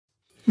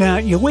Now,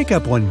 you wake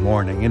up one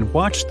morning and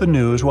watch the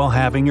news while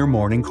having your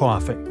morning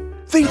coffee.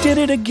 "They did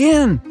it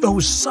again!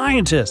 Those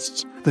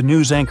scientists!" the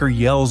news anchor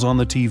yells on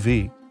the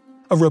TV.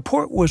 A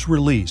report was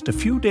released a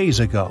few days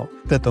ago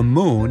that the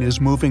moon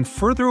is moving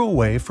further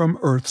away from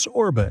Earth's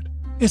orbit.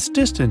 Its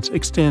distance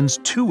extends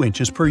 2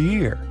 inches per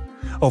year.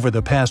 Over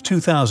the past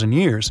 2,000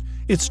 years,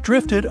 it's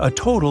drifted a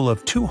total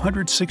of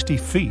 260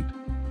 feet.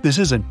 This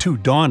isn't too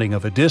daunting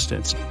of a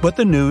distance, but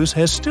the news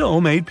has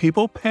still made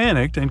people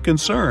panicked and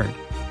concerned.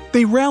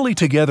 They rally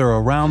together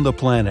around the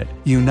planet,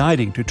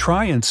 uniting to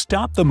try and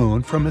stop the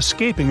moon from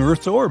escaping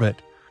Earth's orbit,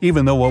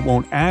 even though it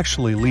won't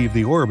actually leave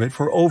the orbit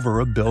for over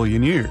 1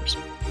 billion years.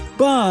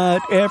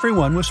 But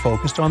everyone was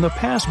focused on the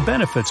past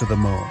benefits of the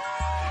moon.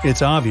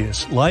 It's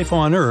obvious life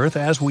on Earth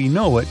as we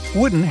know it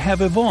wouldn't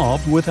have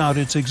evolved without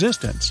its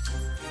existence.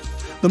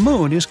 The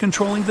moon is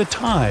controlling the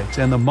tides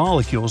and the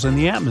molecules in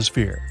the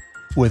atmosphere.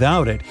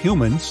 Without it,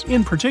 humans,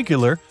 in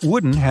particular,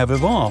 wouldn't have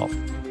evolved.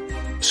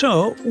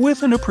 So,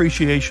 with an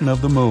appreciation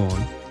of the moon,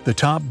 the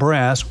top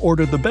brass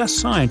ordered the best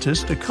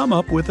scientists to come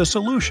up with a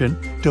solution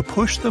to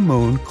push the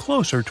moon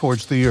closer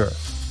towards the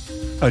Earth.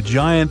 A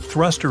giant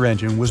thruster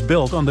engine was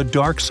built on the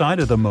dark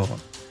side of the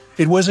moon.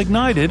 It was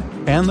ignited,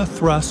 and the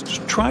thrusts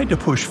tried to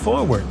push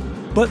forward,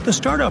 but the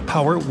startup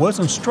power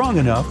wasn't strong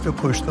enough to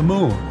push the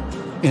moon.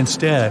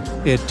 Instead,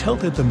 it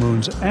tilted the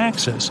moon's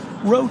axis,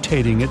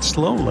 rotating it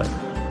slowly.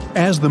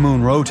 As the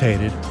moon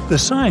rotated, the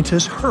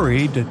scientists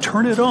hurried to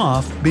turn it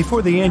off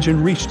before the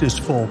engine reached its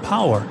full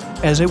power,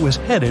 as it was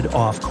headed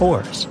off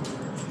course.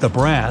 The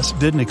brass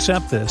didn't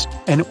accept this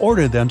and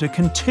ordered them to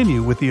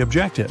continue with the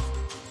objective.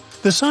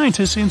 The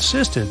scientists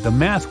insisted the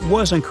math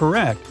wasn't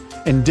correct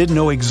and didn't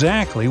know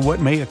exactly what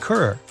may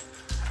occur.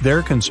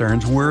 Their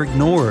concerns were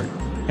ignored,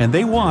 and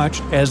they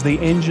watched as the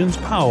engine's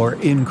power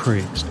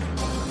increased.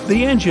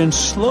 The engine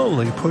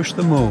slowly pushed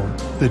the moon,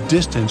 the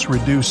distance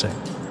reducing.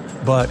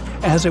 But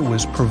as it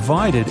was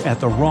provided at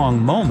the wrong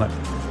moment,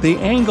 the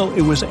angle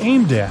it was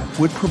aimed at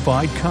would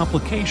provide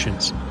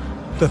complications.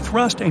 The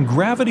thrust and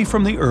gravity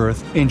from the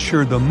Earth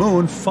ensured the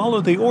moon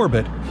followed the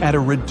orbit at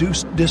a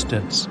reduced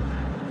distance.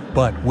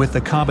 But with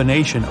the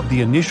combination of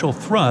the initial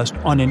thrust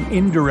on an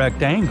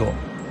indirect angle,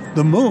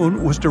 the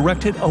moon was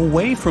directed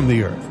away from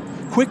the Earth,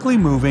 quickly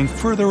moving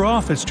further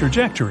off its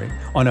trajectory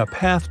on a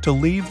path to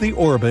leave the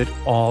orbit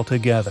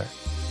altogether.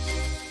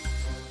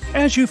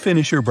 As you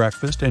finish your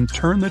breakfast and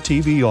turn the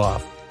TV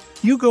off,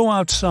 you go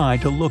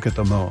outside to look at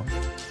the moon.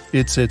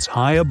 It sits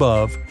high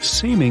above,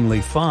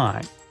 seemingly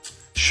fine.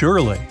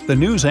 Surely, the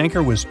news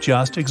anchor was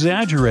just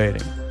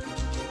exaggerating.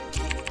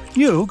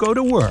 You go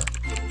to work.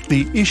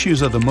 The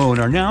issues of the moon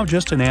are now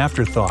just an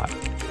afterthought.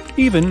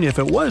 Even if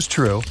it was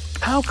true,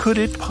 how could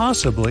it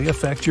possibly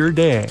affect your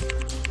day?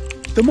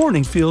 The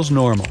morning feels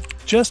normal,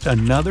 just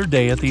another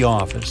day at the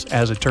office,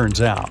 as it turns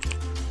out.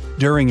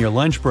 During your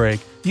lunch break,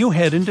 you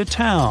head into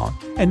town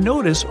and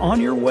notice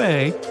on your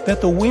way that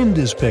the wind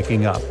is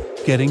picking up,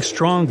 getting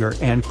stronger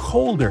and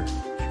colder.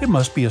 It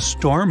must be a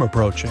storm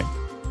approaching.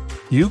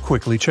 You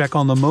quickly check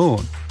on the moon.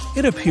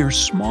 It appears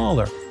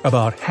smaller,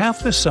 about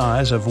half the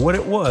size of what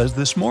it was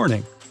this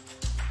morning.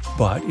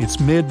 But it's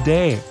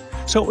midday,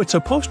 so it's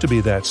supposed to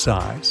be that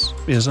size,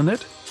 isn't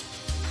it?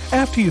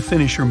 After you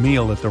finish your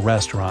meal at the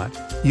restaurant,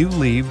 you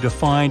leave to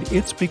find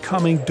it's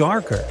becoming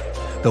darker.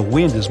 The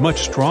wind is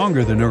much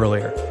stronger than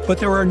earlier, but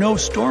there are no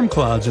storm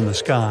clouds in the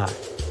sky.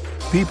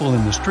 People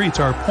in the streets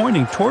are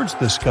pointing towards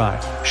the sky,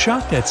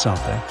 shocked at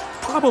something,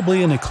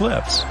 probably an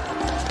eclipse.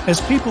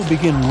 As people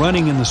begin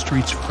running in the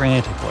streets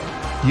frantically,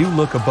 you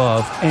look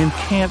above and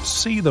can't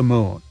see the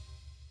moon.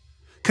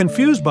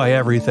 Confused by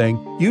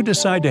everything, you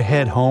decide to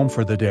head home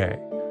for the day.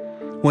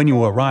 When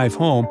you arrive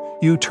home,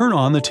 you turn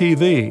on the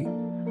TV.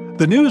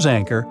 The news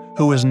anchor,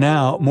 who is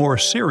now more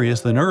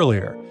serious than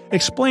earlier,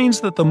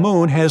 explains that the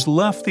moon has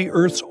left the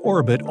Earth's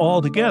orbit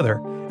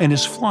altogether and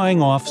is flying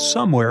off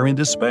somewhere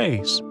into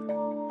space.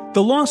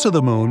 The loss of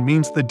the moon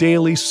means the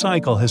daily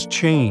cycle has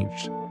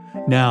changed.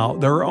 Now,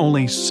 there are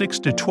only 6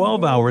 to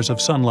 12 hours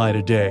of sunlight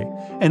a day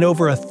and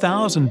over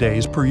 1,000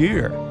 days per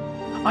year.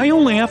 "I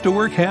only have to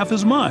work half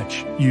as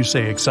much," you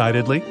say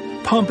excitedly,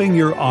 pumping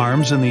your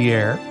arms in the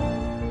air.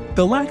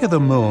 The lack of the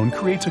moon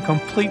creates a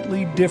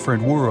completely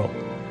different world.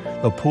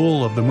 The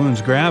pull of the moon's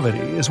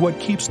gravity is what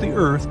keeps the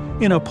Earth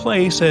in a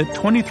place at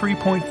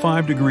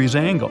 23.5 degrees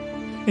angle,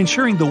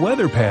 ensuring the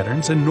weather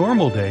patterns and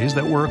normal days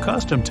that we're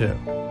accustomed to.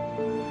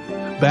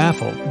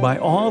 Baffled by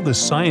all the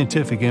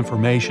scientific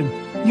information,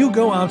 you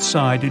go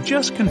outside to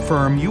just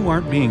confirm you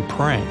aren't being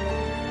pranked.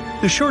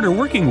 The shorter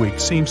working week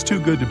seems too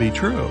good to be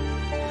true.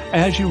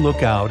 As you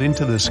look out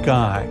into the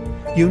sky,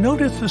 you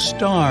notice the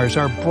stars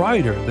are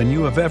brighter than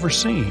you have ever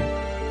seen.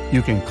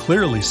 You can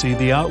clearly see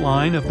the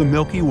outline of the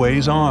Milky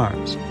Way's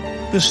arms.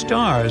 The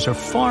stars are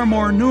far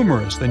more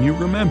numerous than you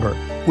remember,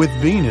 with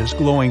Venus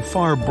glowing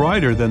far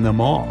brighter than them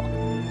all.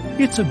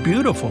 It's a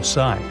beautiful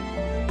sight,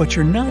 but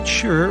you're not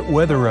sure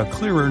whether a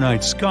clearer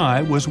night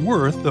sky was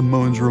worth the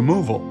moon's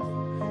removal.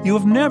 You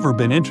have never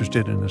been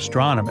interested in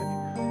astronomy.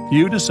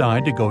 You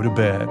decide to go to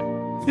bed.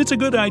 It's a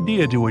good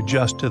idea to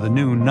adjust to the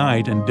new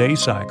night and day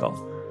cycle.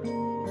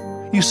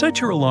 You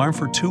set your alarm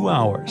for 2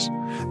 hours.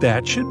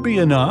 That should be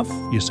enough,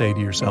 you say to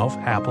yourself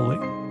happily.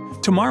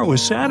 Tomorrow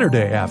is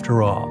Saturday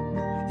after all.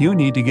 You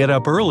need to get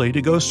up early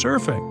to go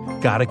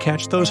surfing. Gotta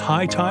catch those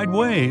high tide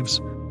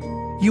waves.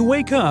 You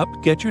wake up,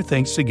 get your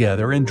things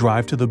together, and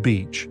drive to the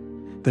beach.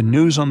 The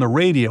news on the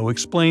radio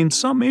explains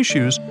some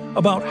issues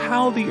about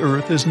how the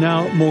Earth is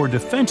now more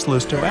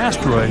defenseless to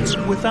asteroids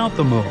without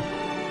the moon.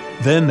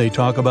 Then they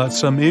talk about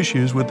some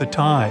issues with the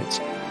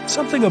tides.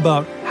 Something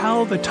about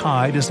how the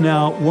tide is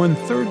now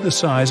 1/3 the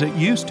size it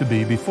used to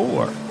be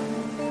before.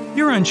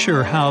 You're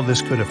unsure how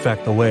this could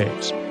affect the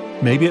waves.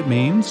 Maybe it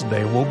means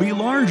they will be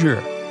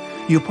larger.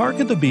 You park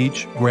at the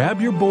beach,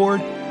 grab your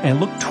board, and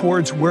look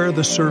towards where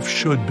the surf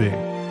should be.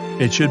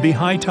 It should be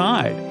high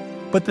tide,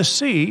 but the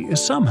sea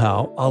is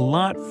somehow a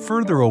lot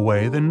further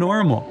away than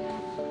normal.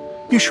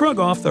 You shrug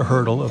off the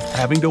hurdle of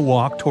having to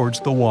walk towards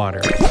the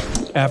water.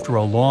 After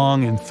a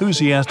long,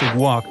 enthusiastic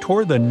walk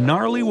toward the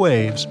gnarly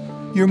waves,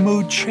 your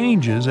mood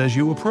changes as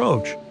you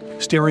approach,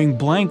 staring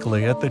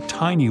blankly at the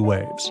tiny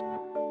waves.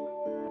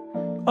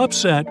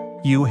 Upset,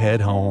 you head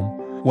home.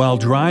 While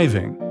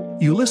driving,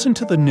 you listen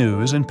to the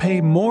news and pay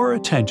more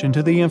attention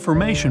to the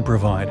information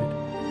provided.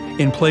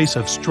 In place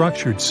of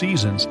structured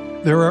seasons,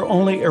 there are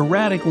only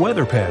erratic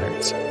weather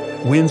patterns.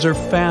 Winds are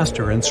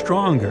faster and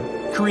stronger,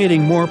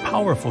 creating more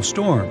powerful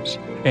storms,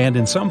 and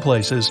in some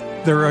places,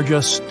 there are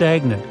just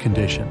stagnant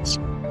conditions.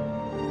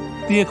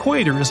 The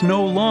equator is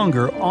no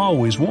longer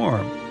always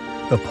warm.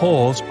 The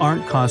poles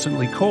aren't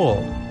constantly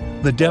cold.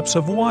 The depths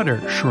of water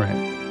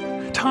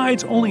shrink.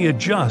 Tides only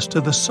adjust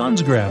to the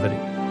sun's gravity,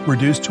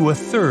 reduced to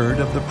 1/3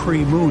 of the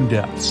pre-moon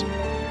depths.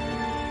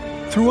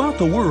 Throughout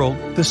the world,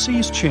 the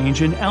seas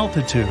change in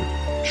altitude,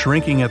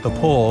 shrinking at the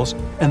poles,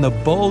 and the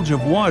bulge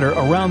of water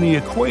around the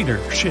equator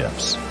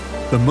shifts.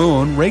 The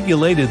moon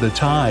regulated the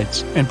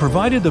tides and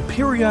provided the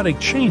periodic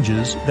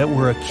changes that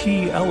were a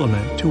key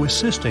element to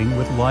assisting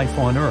with life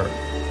on Earth.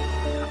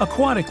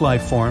 Aquatic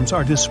life forms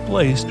are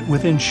displaced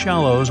within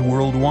shallows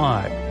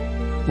worldwide.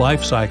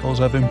 Life cycles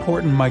of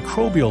important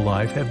microbial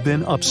life have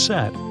been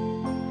upset.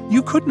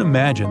 You couldn't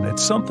imagine that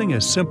something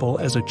as simple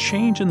as a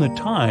change in the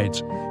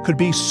tides could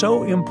be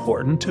so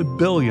important to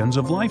billions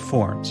of life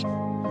forms.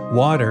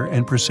 Water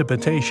and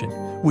precipitation,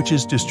 which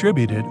is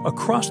distributed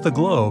across the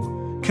globe,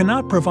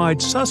 cannot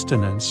provide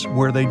sustenance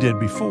where they did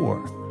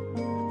before.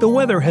 The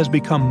weather has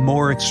become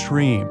more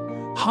extreme,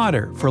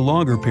 hotter for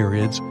longer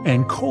periods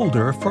and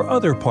colder for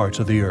other parts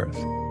of the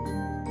Earth.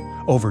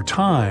 Over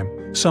time,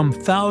 some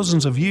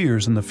thousands of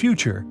years in the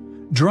future,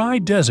 dry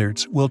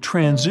deserts will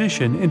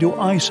transition into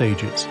ice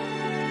ages.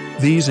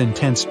 These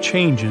intense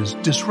changes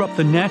disrupt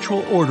the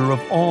natural order of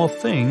all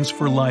things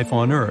for life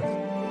on Earth.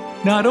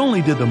 Not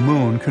only did the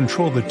moon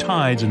control the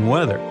tides and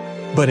weather,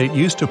 but it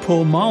used to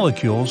pull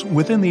molecules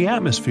within the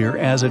atmosphere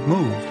as it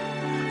moved.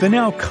 The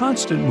now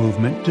constant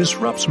movement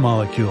disrupts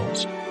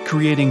molecules,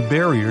 creating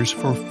barriers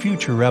for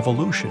future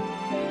evolution.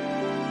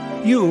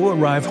 You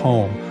arrive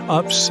home,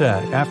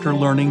 upset after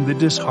learning the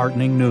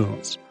disheartening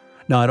news.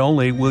 Not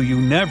only will you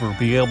never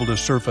be able to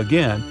surf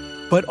again,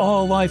 but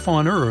all life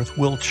on Earth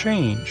will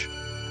change.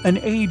 An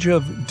age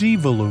of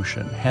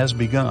devolution has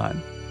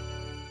begun.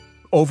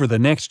 Over the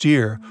next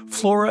year,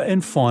 flora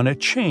and fauna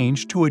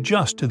changed to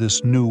adjust to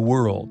this new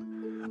world.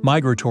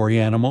 Migratory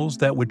animals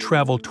that would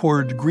travel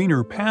toward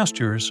greener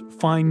pastures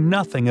find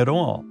nothing at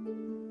all.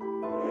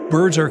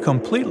 Birds are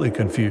completely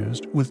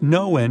confused, with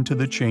no end to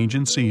the change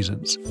in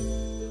seasons.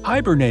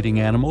 Hibernating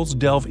animals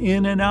delve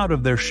in and out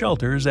of their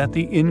shelters at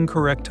the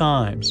incorrect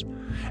times,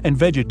 and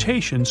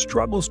vegetation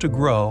struggles to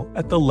grow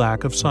at the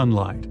lack of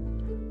sunlight.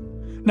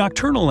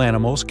 Nocturnal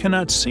animals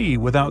cannot see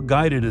without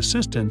guided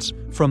assistance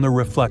from the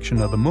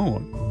reflection of the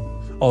moon.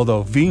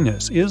 Although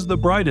Venus is the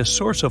brightest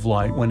source of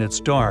light when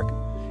it's dark,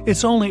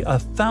 it's only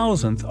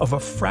 1/1000th of a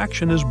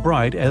fraction as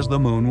bright as the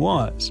moon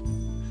was.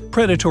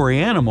 Predatory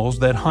animals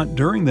that hunt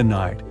during the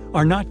night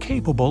are not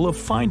capable of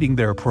finding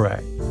their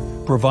prey,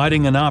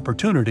 providing an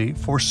opportunity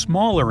for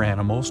smaller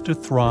animals to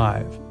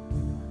thrive.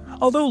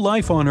 Although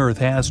life on Earth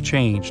has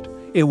changed,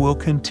 it will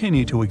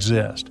continue to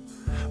exist.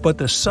 But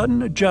the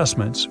sudden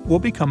adjustments will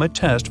become a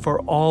test for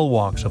all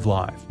walks of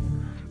life.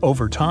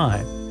 Over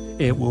time,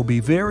 it will be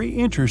very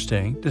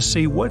interesting to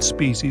see what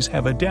species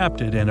have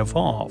adapted and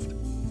evolved.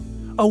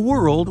 A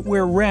world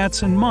where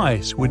rats and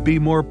mice would be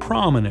more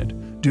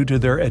prominent due to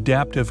their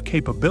adaptive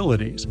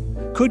capabilities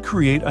could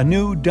create a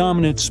new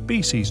dominant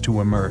species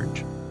to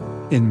emerge.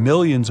 In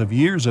millions of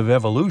years of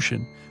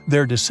evolution,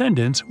 their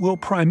descendants will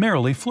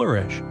primarily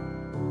flourish.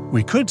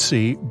 We could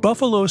see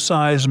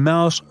buffalo-sized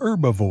mouse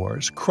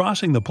herbivores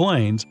crossing the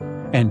plains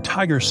and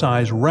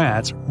tiger-sized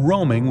rats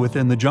roaming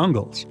within the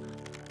jungles.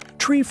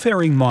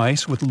 Tree-faring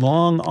mice with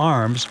long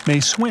arms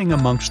may swing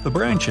amongst the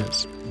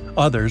branches.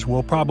 Others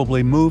will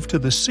probably move to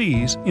the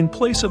seas in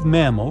place of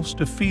mammals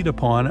to feed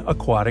upon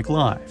aquatic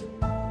life.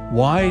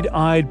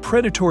 Wide-eyed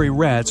predatory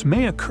rats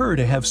may occur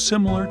to have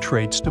similar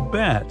traits to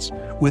bats,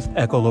 with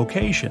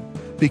echolocation,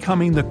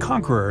 becoming the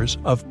conquerors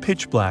of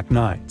pitch-black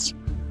nights.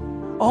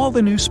 All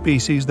the new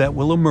species that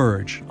will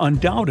emerge,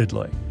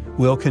 undoubtedly,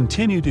 will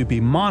continue to be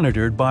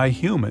monitored by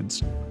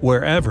humans,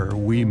 wherever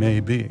we may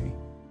be.